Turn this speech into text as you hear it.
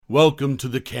Welcome to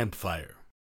the campfire,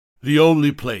 the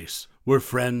only place where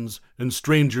friends and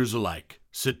strangers alike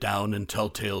sit down and tell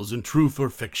tales in truth or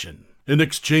fiction, in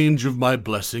exchange of my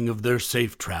blessing of their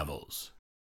safe travels.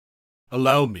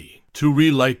 Allow me to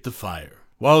relight the fire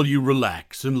while you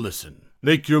relax and listen.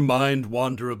 Make your mind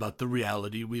wander about the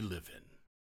reality we live in.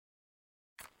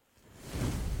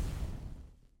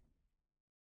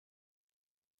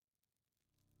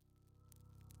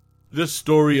 This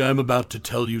story I'm about to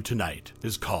tell you tonight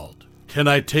is called Can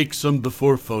I Take Some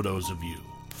Before Photos of You?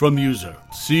 From user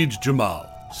Siege Jamal.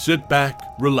 Sit back,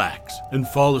 relax, and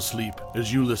fall asleep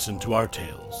as you listen to our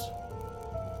tales.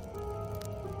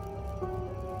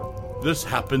 This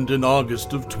happened in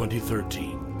August of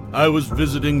 2013. I was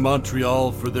visiting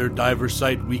Montreal for their Diver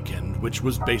Site weekend, which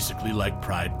was basically like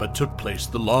Pride but took place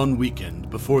the long weekend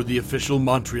before the official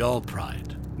Montreal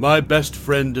Pride. My best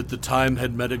friend at the time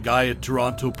had met a guy at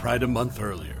Toronto Pride a month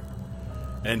earlier,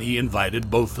 and he invited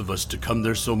both of us to come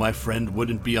there so my friend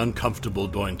wouldn't be uncomfortable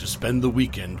going to spend the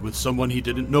weekend with someone he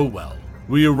didn't know well.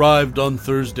 We arrived on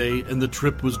Thursday and the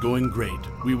trip was going great.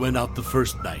 We went out the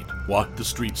first night, walked the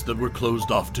streets that were closed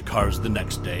off to cars the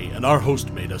next day, and our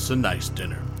host made us a nice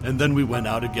dinner. And then we went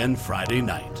out again Friday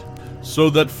night.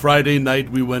 So that Friday night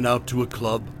we went out to a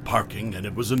club, parking, and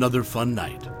it was another fun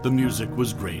night. The music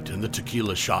was great and the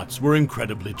tequila shots were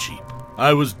incredibly cheap.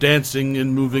 I was dancing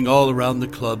and moving all around the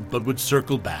club but would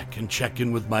circle back and check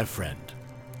in with my friend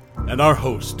and our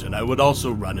host, and I would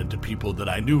also run into people that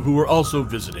I knew who were also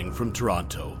visiting from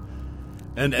Toronto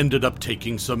and ended up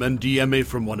taking some MDMA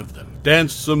from one of them.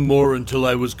 Danced some more until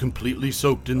I was completely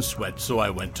soaked in sweat, so I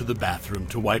went to the bathroom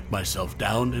to wipe myself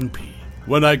down and pee.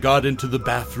 When I got into the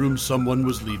bathroom, someone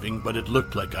was leaving, but it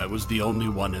looked like I was the only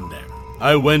one in there.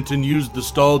 I went and used the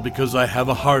stall because I have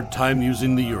a hard time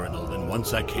using the urinal, and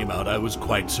once I came out I was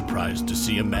quite surprised to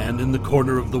see a man in the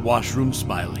corner of the washroom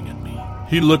smiling at me.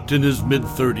 He looked in his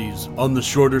mid-30s, on the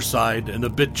shorter side and a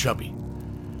bit chubby.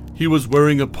 He was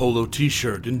wearing a polo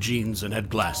t-shirt and jeans and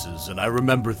had glasses, and I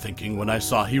remember thinking when I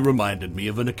saw he reminded me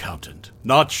of an accountant.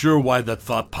 Not sure why that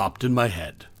thought popped in my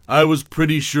head. I was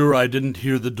pretty sure I didn't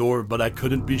hear the door, but I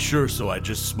couldn't be sure, so I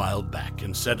just smiled back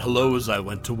and said hello as I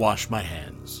went to wash my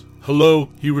hands. Hello,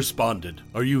 he responded.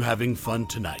 Are you having fun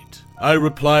tonight? I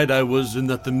replied I was, and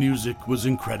that the music was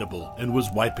incredible, and was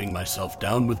wiping myself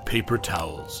down with paper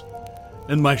towels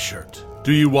and my shirt.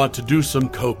 Do you want to do some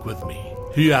coke with me?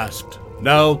 He asked.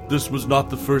 Now, this was not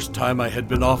the first time I had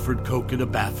been offered coke in a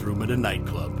bathroom at a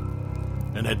nightclub,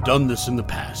 and had done this in the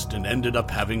past and ended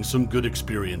up having some good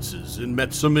experiences and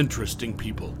met some interesting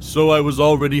people. So I was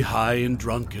already high and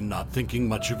drunk and not thinking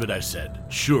much of it. I said,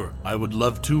 sure, I would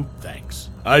love to, thanks.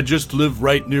 I just live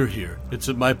right near here. It's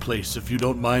at my place. If you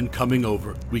don't mind coming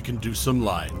over, we can do some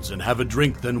lines and have a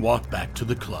drink, then walk back to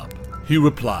the club. He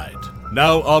replied.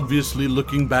 Now, obviously,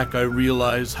 looking back, I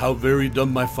realize how very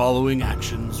dumb my following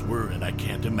actions were, and I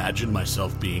can't imagine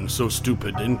myself being so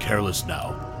stupid and careless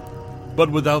now.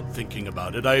 But without thinking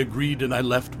about it, I agreed and I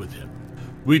left with him.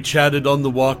 We chatted on the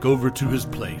walk over to his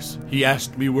place. He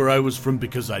asked me where I was from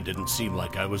because I didn't seem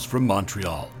like I was from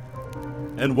Montreal,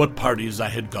 and what parties I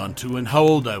had gone to and how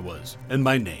old I was, and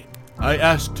my name. I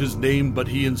asked his name, but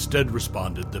he instead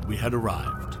responded that we had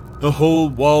arrived. The whole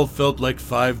wall felt like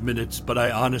 5 minutes, but I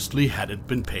honestly hadn't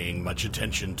been paying much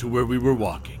attention to where we were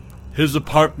walking. His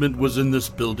apartment was in this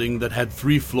building that had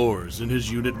 3 floors, and his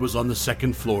unit was on the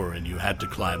 2nd floor, and you had to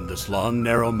climb this long,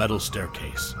 narrow metal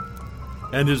staircase.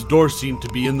 And his door seemed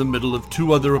to be in the middle of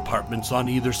 2 other apartments on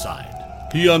either side.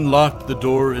 He unlocked the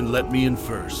door and let me in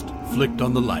first, flicked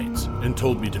on the lights, and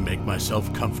told me to make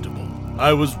myself comfortable.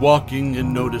 I was walking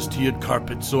and noticed he had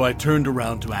carpet, so I turned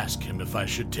around to ask him if I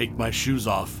should take my shoes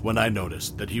off when I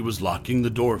noticed that he was locking the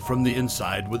door from the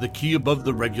inside with a key above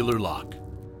the regular lock.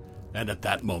 And at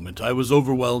that moment I was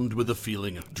overwhelmed with a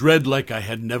feeling of dread like I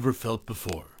had never felt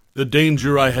before. The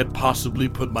danger I had possibly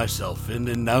put myself in,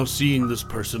 and now seeing this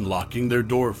person locking their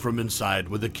door from inside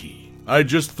with a key. I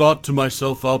just thought to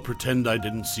myself, I'll pretend I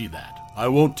didn't see that. I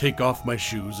won't take off my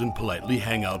shoes and politely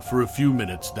hang out for a few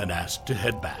minutes, then ask to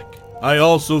head back. I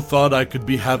also thought I could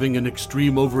be having an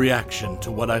extreme overreaction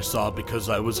to what I saw because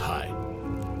I was high.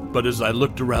 But as I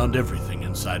looked around, everything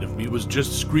inside of me was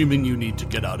just screaming, you need to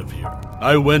get out of here.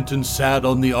 I went and sat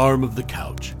on the arm of the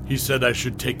couch. He said I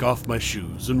should take off my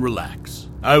shoes and relax.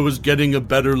 I was getting a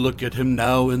better look at him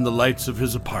now in the lights of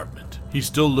his apartment. He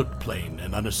still looked plain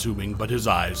and unassuming, but his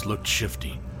eyes looked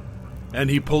shifty. And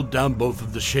he pulled down both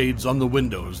of the shades on the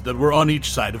windows that were on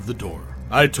each side of the door.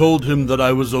 I told him that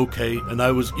I was okay and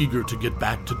I was eager to get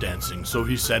back to dancing, so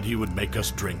he said he would make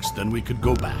us drinks, then we could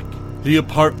go back. The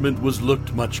apartment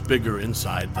looked much bigger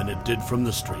inside than it did from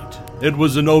the street. It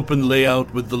was an open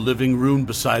layout with the living room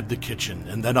beside the kitchen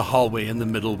and then a hallway in the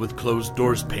middle with closed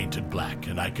doors painted black,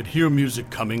 and I could hear music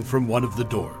coming from one of the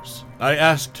doors. I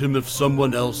asked him if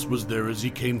someone else was there as he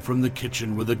came from the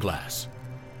kitchen with a glass,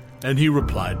 and he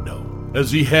replied no.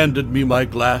 As he handed me my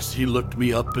glass, he looked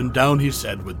me up and down, he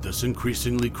said with this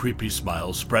increasingly creepy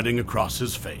smile spreading across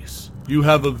his face. "You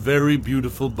have a very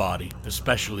beautiful body,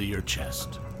 especially your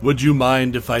chest. Would you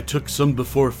mind if I took some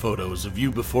before photos of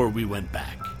you before we went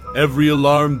back? Every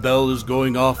alarm bell is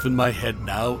going off in my head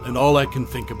now, and all I can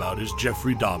think about is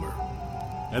Jeffrey Dahmer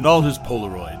and all his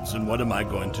Polaroids, and what am I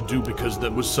going to do because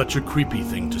that was such a creepy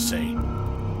thing to say.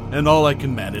 And all I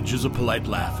can manage is a polite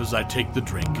laugh as I take the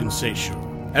drink and say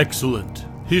sure. Excellent,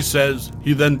 he says.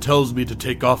 He then tells me to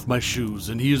take off my shoes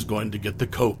and he is going to get the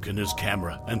Coke and his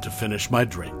camera and to finish my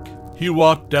drink. He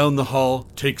walked down the hall,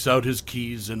 takes out his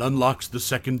keys and unlocks the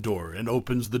second door and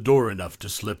opens the door enough to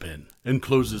slip in and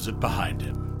closes it behind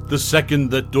him. The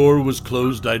second that door was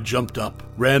closed, I jumped up,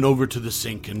 ran over to the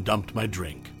sink and dumped my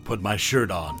drink, put my shirt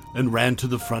on, and ran to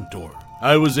the front door.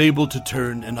 I was able to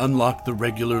turn and unlock the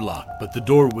regular lock, but the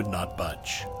door would not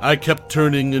budge. I kept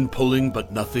turning and pulling,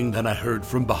 but nothing. Then I heard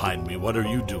from behind me, "What are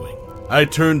you doing?" I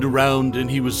turned around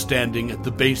and he was standing at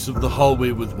the base of the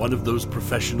hallway with one of those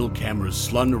professional cameras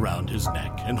slung around his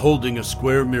neck and holding a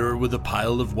square mirror with a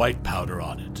pile of white powder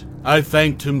on it. I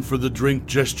thanked him for the drink,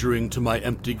 gesturing to my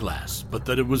empty glass, but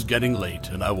that it was getting late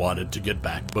and I wanted to get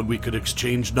back, but we could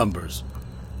exchange numbers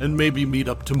and maybe meet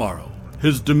up tomorrow.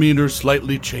 His demeanor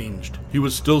slightly changed. He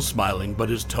was still smiling, but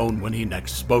his tone when he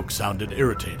next spoke sounded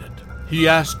irritated. He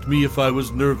asked me if I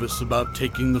was nervous about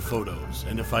taking the photos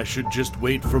and if I should just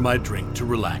wait for my drink to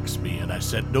relax me, and I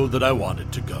said no, that I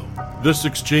wanted to go. This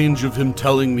exchange of him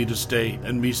telling me to stay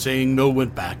and me saying no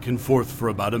went back and forth for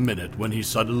about a minute when he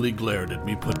suddenly glared at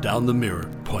me, put down the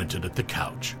mirror, pointed at the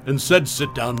couch, and said,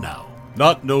 "Sit down now."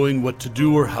 Not knowing what to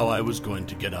do or how I was going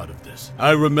to get out of this,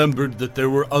 I remembered that there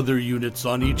were other units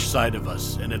on each side of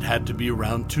us, and it had to be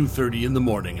around 2:30 in the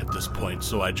morning at this point,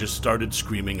 so I just started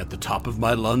screaming at the top of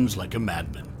my lungs like a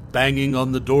madman, banging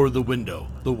on the door, the window,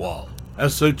 the wall.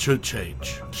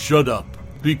 "SHH, shut up,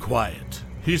 be quiet."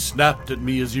 He snapped at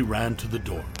me as he ran to the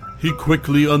door. He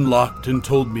quickly unlocked and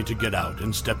told me to get out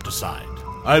and stepped aside.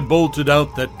 I bolted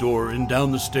out that door and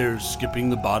down the stairs, skipping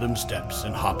the bottom steps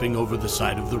and hopping over the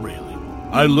side of the railing.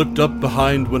 I looked up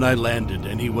behind when I landed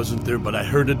and he wasn't there, but I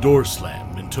heard a door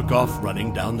slam and took off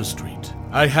running down the street.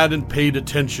 I hadn't paid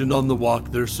attention on the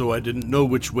walk there, so I didn't know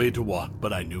which way to walk,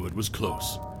 but I knew it was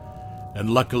close. And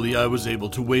luckily I was able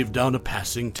to wave down a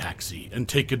passing taxi and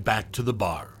take it back to the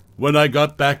bar. When I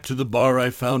got back to the bar, I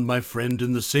found my friend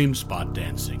in the same spot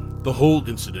dancing. The whole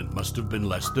incident must have been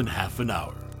less than half an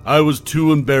hour. I was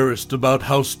too embarrassed about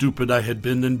how stupid I had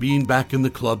been, and being back in the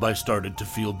club I started to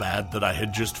feel bad that I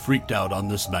had just freaked out on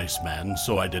this nice man,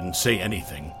 so I didn't say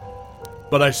anything.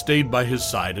 But I stayed by his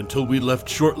side until we left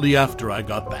shortly after I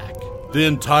got back. The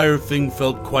entire thing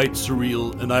felt quite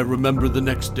surreal, and I remember the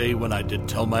next day when I did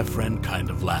tell my friend,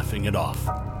 kind of laughing it off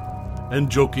and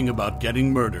joking about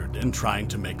getting murdered and trying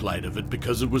to make light of it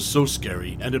because it was so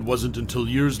scary, and it wasn't until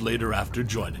years later after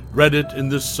joining Reddit in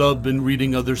this sub and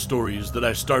reading other stories that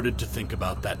I started to think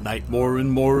about that night more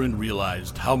and more and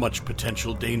realized how much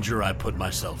potential danger I put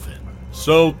myself in.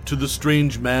 So, to the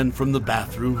strange man from the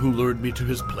bathroom who lured me to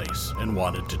his place and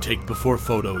wanted to take before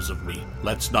photos of me,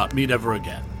 let's not meet ever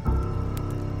again.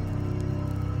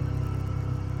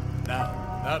 Now,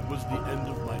 that was the end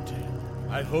of my tale.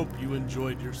 I hope you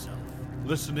enjoyed yourself,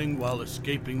 listening while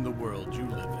escaping the world you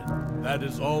live in. That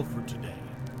is all for today.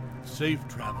 Safe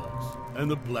travels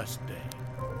and a blessed day.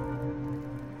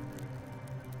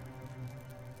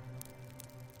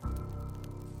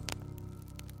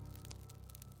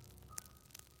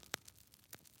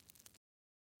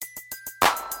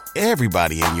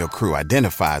 Everybody in your crew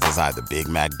identifies as either Big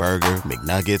Mac Burger,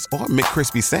 McNuggets, or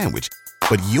McCrispy Sandwich.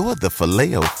 But you're the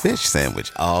Filet-O-Fish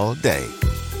Sandwich all day.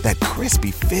 That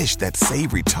crispy fish, that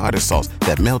savory tartar sauce,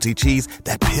 that melty cheese,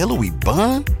 that pillowy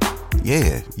bun.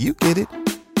 Yeah, you get it.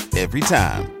 Every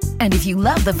time. And if you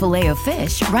love the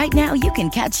Filet-O-Fish, right now you can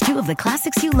catch two of the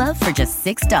classics you love for just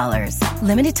 $6.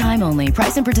 Limited time only.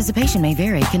 Price and participation may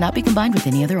vary. Cannot be combined with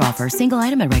any other offer. Single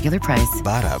item at regular price.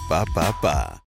 Ba-da-ba-ba-ba.